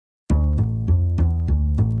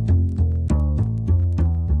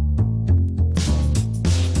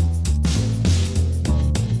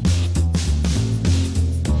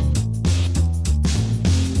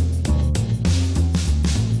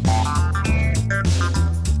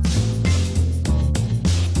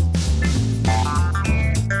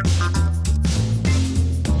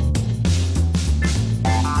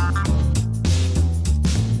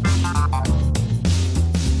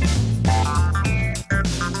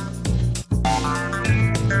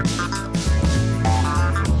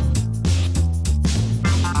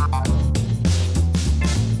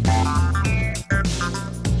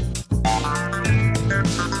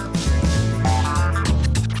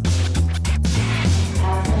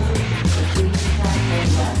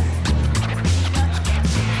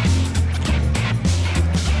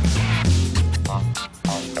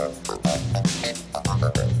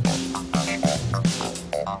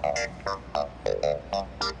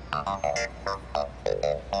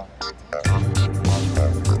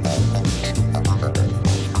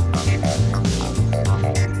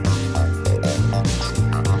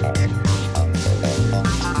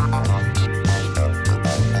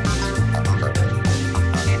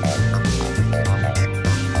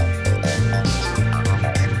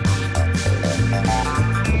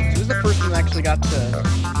Got to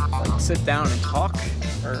like sit down and talk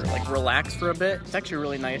or like relax for a bit. It's actually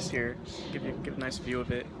really nice here. Give a nice view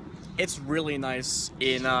of it. It's really nice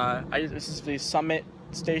in this is the Summit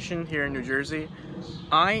station here in New Jersey.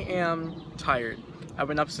 I am tired. I've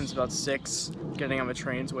been up since about 6, getting on the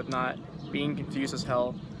trains, whatnot, being confused as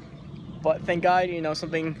hell. But thank God, you know,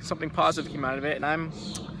 something positive came out of it, and I'm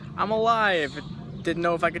alive. Didn't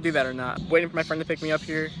know if I could do that or not. Waiting for my friend to pick me up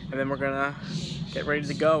here, and then we're gonna get ready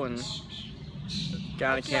to go. And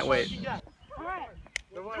God, I can't wait. Alright.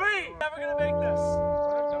 3! Never gonna make this.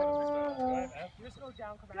 You're just go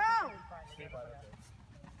down, come back.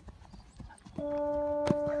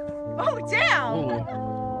 Oh, damn!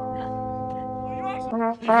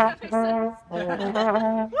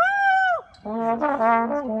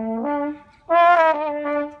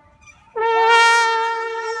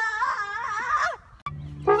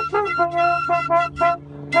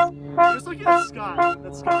 Just look at the sky.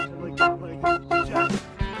 That's sky. Like Jack.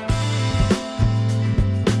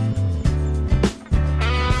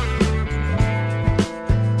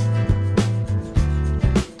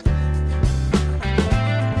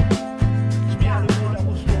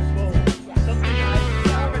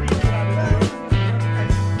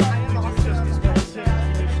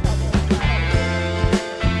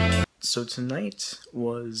 So tonight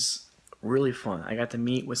was really fun. I got to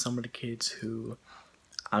meet with some of the kids who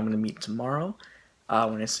I'm going to meet tomorrow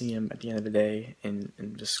when I see them at the end of the day in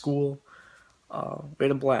the school. We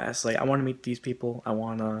had a blast. Like, I want to meet these people. I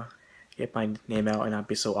want to get my name out and not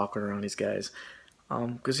be so awkward around these guys.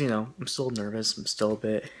 Because, you know, I'm still nervous. I'm still a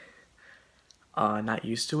bit not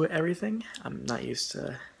used to everything. I'm not used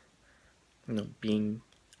to, you know, being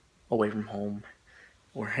away from home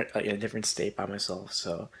or in a different state by myself.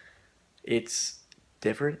 So it's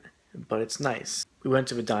different, but it's nice. We went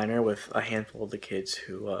to a diner with a handful of the kids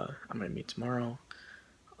who I'm going to meet tomorrow.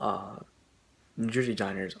 New Jersey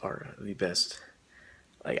diners are the best.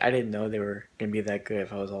 Like, I didn't know they were going to be that good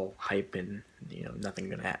if I was all hype and, you know, nothing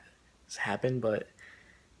going to happen, but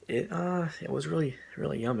it was really,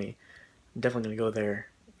 really yummy. I'm definitely going to go there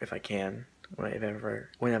if I can, whenever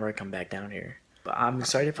I come back down here. But I'm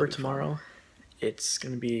excited for tomorrow. It's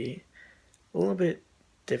going to be a little bit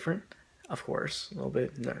different, of course, a little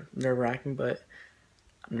bit nerve-wracking, but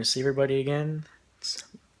I'm going to see everybody again.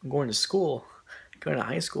 I'm going to school, going to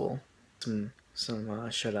high school. Some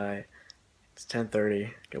shut-eye. It's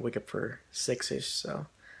 10:30. I wake up for 6-ish, so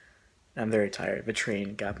I'm very tired. The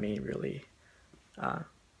train got me really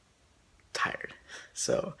tired.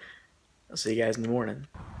 So I'll see you guys in the morning.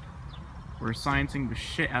 We're sciencing the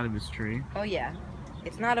shit out of this tree. Oh yeah,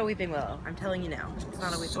 it's not a weeping willow. I'm telling you now, it's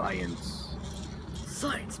not a weeping willow. Science.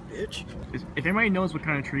 Science, bitch. If anybody knows what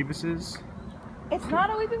kind of tree this is, It's not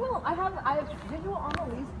a weeping willow. I have visual on the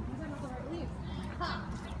leaves. These are not the right leaves. Ha!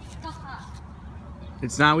 Ha ha!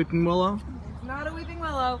 it's not weeping willow. It's not a weeping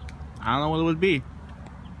willow. I don't know what it would be.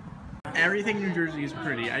 Everything in New Jersey is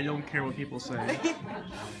pretty. I don't care what people say.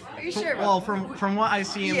 Are you sure? Well, from what I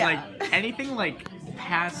see in Yeah. like anything like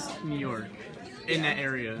past New York, in that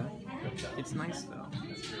area, it's nice though.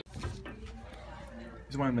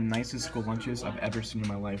 This is one of the nicest school lunches I've ever seen in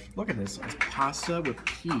my life. Look at this. It's pasta with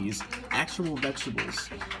peas, actual vegetables,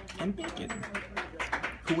 and bacon.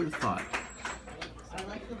 Who would have thought?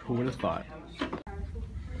 Who would have thought?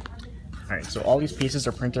 Alright, so all these pieces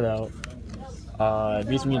are printed out.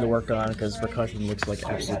 These we need to work on because percussion looks like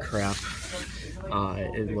absolute crap.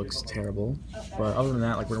 It looks terrible. But other than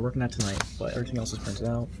that, like, we're working on tonight, but everything else is printed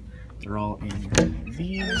out. They're all in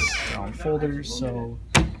these, they're all in folders, so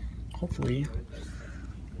hopefully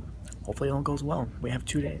it all goes well. We have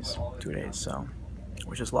 2 days, so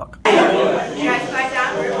wish us luck. You guys quiet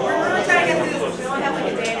down. We're really trying to get through this. We only have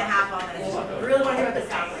like a day and a half on this. We really want to hear what the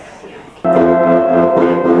sound is. Yeah.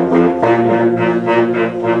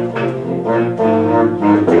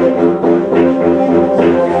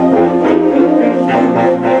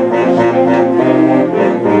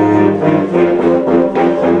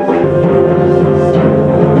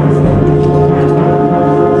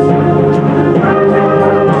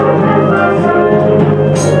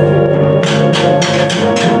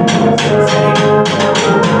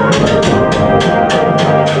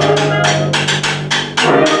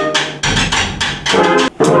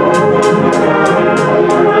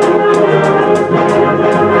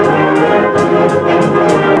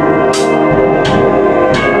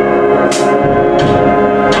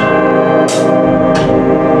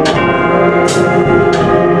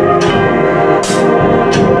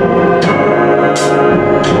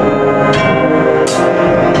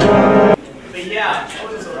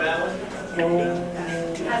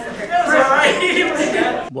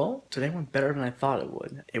 Well, today went better than I thought it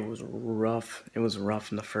would. It was rough. It was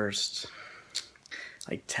rough in the first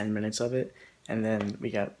like 10 minutes of it, and then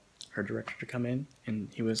we got her director to come in, and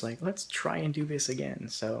he was like, "Let's try and do this again."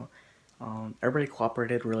 So everybody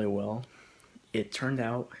cooperated really well. It turned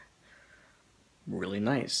out really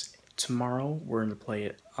nice. Tomorrow we're going to play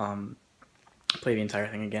it, play the entire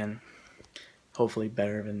thing again. Hopefully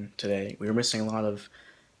better than today. We were missing a lot of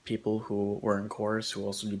people who were in chorus who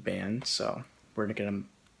also do band, so we're gonna get them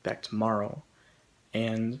back tomorrow.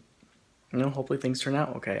 And hopefully things turn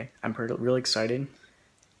out okay. I'm really excited. It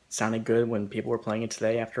sounded good when people were playing it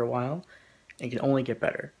today after a while. It can only get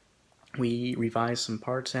better. We revised some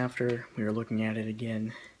parts after. We were looking at it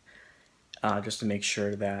again just to make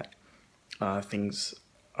sure that things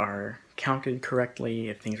are counted correctly,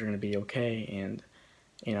 if things are going to be okay, and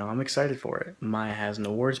I'm excited for it. Maya has an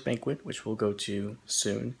awards banquet, which we'll go to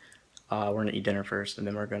soon. We're going to eat dinner first, and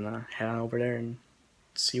then we're going to head on over there and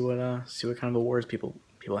see what kind of awards people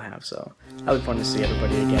have. So that'll be fun to see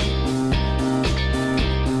everybody again.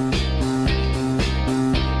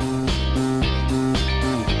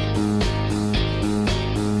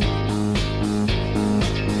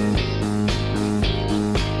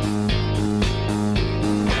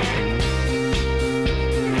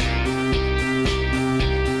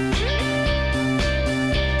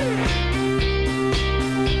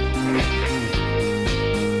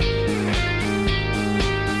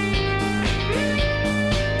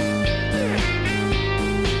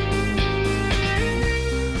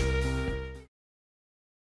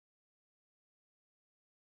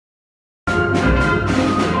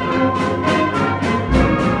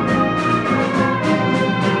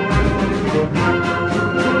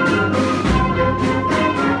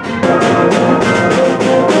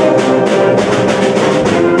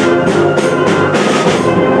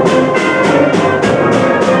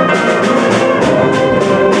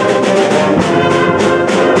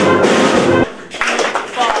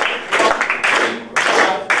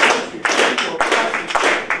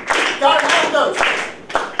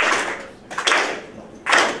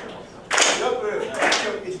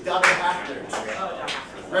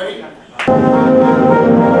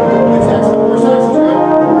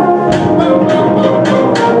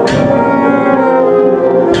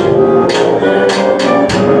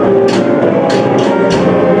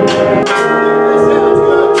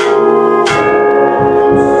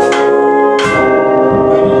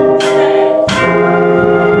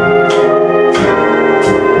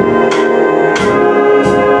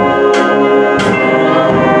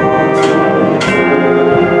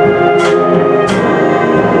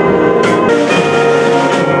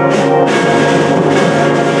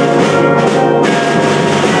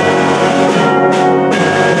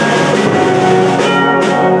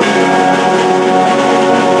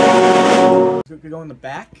 Go in the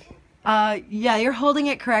back. Yeah, you're holding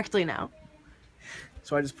it correctly now.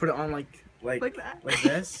 So I just put it on like that. Like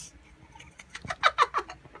this.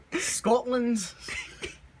 Scotland.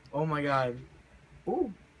 Oh my god.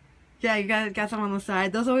 Ooh. Yeah, you got some on the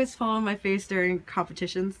side. Those always fall on my face during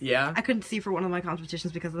competitions. Yeah. I couldn't see for one of my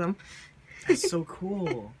competitions because of them. That's so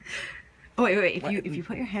cool. Oh wait. If you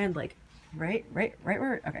put your hand like right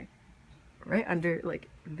where right under like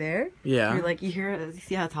there. Yeah. You're like you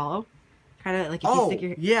see how it's hollow? Kind of like if you stick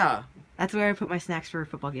your. Yeah. That's where I put my snacks for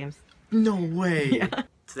football games. No way. Yeah.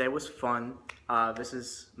 Today was fun. This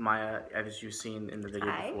is Maya, as you've seen in the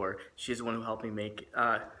video before. She's the one who helped me make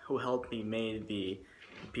the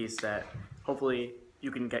piece that hopefully you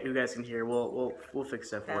guys can hear. We'll fix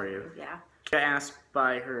that for you. Yeah. She got asked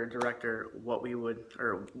by her director what we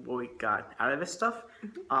got out of this stuff.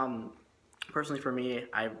 Personally for me,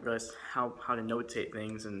 I realized how to notate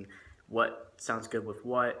things and what sounds good with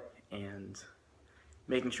what, and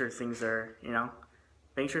making sure things are,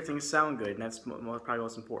 making sure things sound good, and that's probably the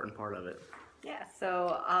most important part of it. Yeah,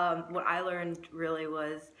 so what I learned really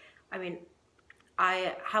was,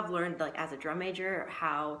 I have learned like as a drum major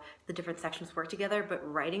how the different sections work together, but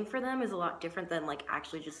writing for them is a lot different than like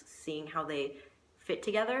actually just seeing how they fit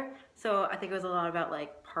together. So I think it was a lot about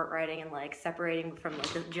like part writing and like separating from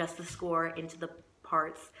like just the score into the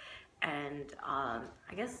parts. And I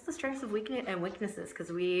guess the strengths and weaknesses,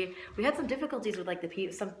 because we had some difficulties with like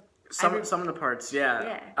some of the parts.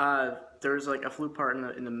 Yeah. There's like a flute part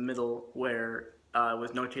in the middle where it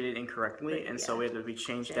was notated incorrectly, and so we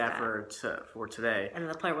changed that for today. And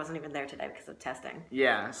the player wasn't even there today because of testing.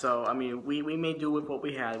 Yeah. So I mean, we made do with what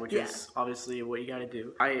we had, which is obviously what you got to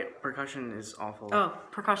do. Percussion is awful. Oh,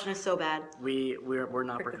 percussion is so bad. We're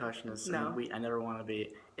not percussionists. No. I never want to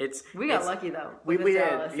be. We got lucky though. We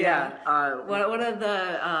did. Yeah. One of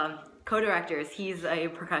the co-directors, he's a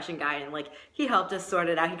percussion guy, and like he helped us sort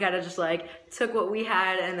it out. He kind of just like took what we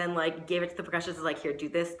had and then like gave it to the percussionists, like, here, do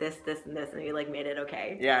this, this, this, and this, and he like made it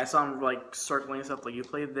okay. Yeah, I saw him like circling stuff, like you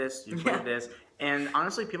played this, you played this, and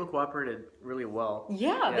honestly, people cooperated really well.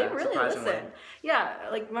 Yeah, they really listen. Yeah,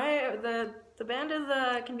 like the band is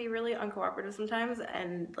can be really uncooperative sometimes,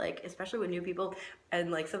 and like especially with new people,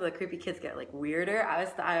 and like some of the creepy kids get like weirder.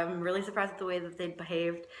 I'm really surprised at the way that they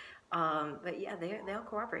behaved. But yeah, they all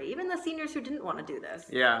cooperate. Even the seniors who didn't want to do this.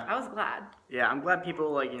 Yeah. I was glad. Yeah, I'm glad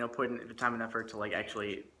people like, put in the time and effort to like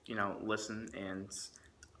actually, listen and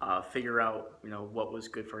figure out, what was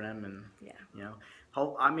good for them, and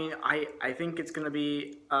I think it's gonna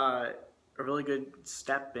be a really good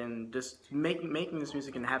step in just making this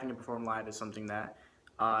music and having it performed live is something that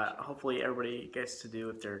hopefully everybody gets to do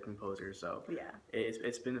if they're a composer. So yeah,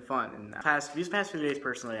 it's been fun. And these past few days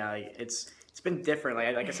personally, it's been different.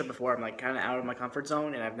 Like I said before, I'm like kind of out of my comfort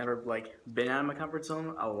zone, and I've never like been out of my comfort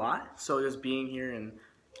zone a lot. So just being here and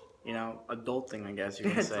adulting, I guess you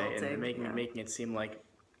can say, and making it seem like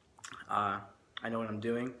I know what I'm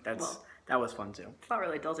doing. That was fun too. It's not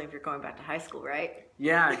really adulting if you're going back to high school, right?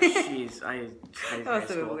 Yeah, jeez, I that must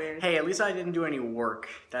have been weird. Hey, at least I didn't do any work.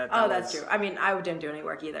 That's true. I mean, I didn't do any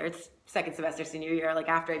work either. It's second semester senior year, like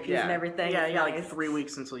after APs and everything. Yeah, nice. Like 3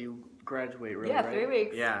 weeks until you graduate, really, yeah, right? 3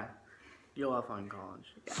 weeks. Yeah. You'll have fun in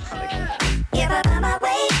college. Yeah. If I find my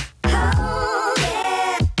way home,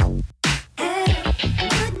 yeah.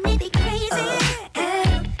 Wouldn't it be crazy?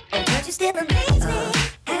 But you still amaze me.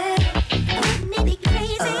 Wouldn't it be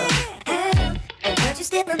crazy? But you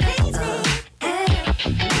still amaze me.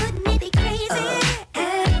 Wouldn't it be crazy?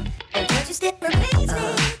 But you still amaze me.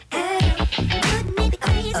 Wouldn't it be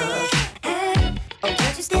crazy?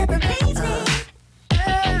 But you still amaze me.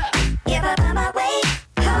 If I find my way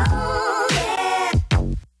home, yeah.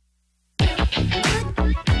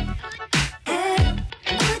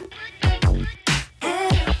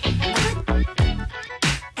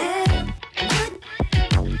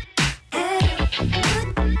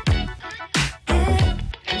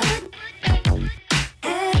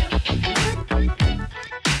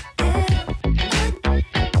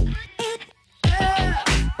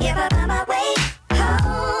 If I find my way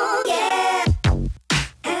home, yeah.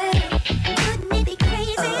 Wouldn't it be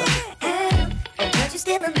crazy? But you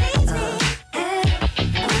still amaze me.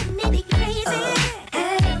 Wouldn't it be crazy?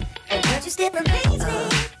 But you still amaze me.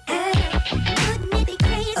 Wouldn't it be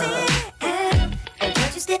crazy?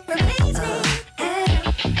 But you still amaze me.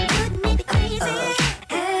 Wouldn't it be crazy?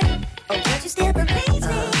 But you still amaze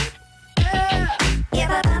me. If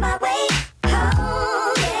I find my way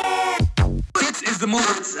home, yeah. This is the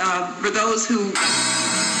movement for those who